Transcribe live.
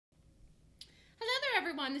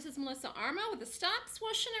everyone, this is Melissa Armo with the Stock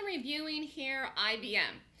Swoosh, and I'm reviewing here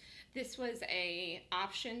IBM. This was a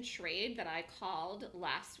option trade that I called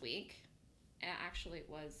last week. Actually, it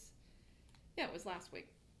was last week.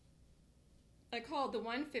 I called the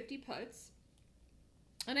 150 puts,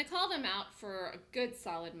 and I called them out for a good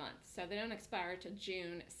solid month, so they don't expire till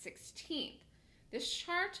June 16th. This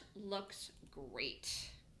chart looks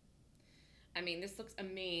great. I mean, this looks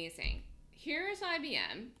amazing. Here's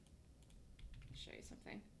IBM. Show you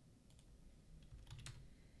something.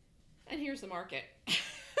 And here's the market.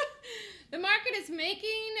 The market is making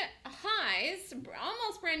highs,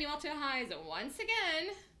 almost brand new all-time highs once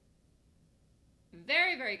again.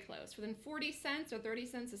 Very, very close, within 40 cents or 30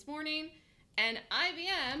 cents this morning. And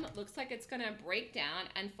IBM looks like it's going to break down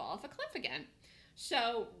and fall off a cliff again.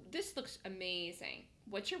 So this looks amazing.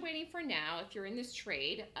 What you're waiting for now, if you're in this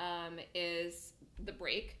trade, is the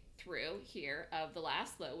break through here of the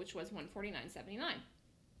last low, which was 149.79,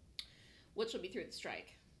 which will be through the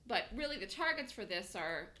strike. But really the targets for this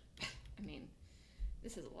are, I mean,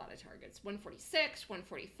 this is a lot of targets. 146,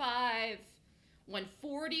 145,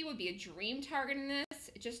 140 would be a dream target in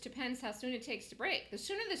this. It just depends how soon it takes to break. The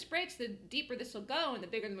sooner this breaks, the deeper this will go and the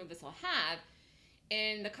bigger the move this will have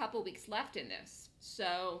in the couple weeks left in this.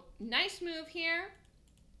 So nice move here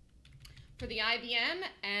for the IBM,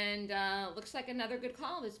 and looks like another good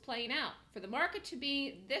call is playing out. For the market to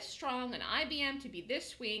be this strong and IBM to be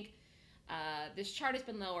this weak, this chart has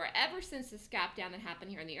been lower ever since this gap down that happened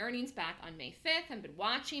here in the earnings back on May 5th. I've been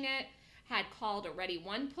watching it. Had called already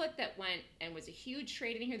one put that went and was a huge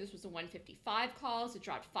trade in here. This was a 155 calls. It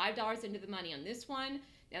dropped $5 into the money on this one.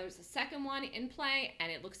 Now there's a second one in play,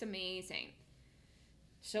 and it looks amazing.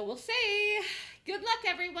 So we'll see. Good luck,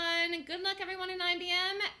 everyone. Good luck, everyone in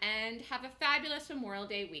IBM, and have a fabulous Memorial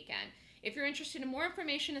Day weekend. If you're interested in more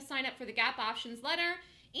information to sign up for the Gap Options letter,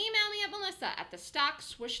 email me at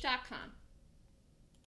melissa@thestockswoosh.com.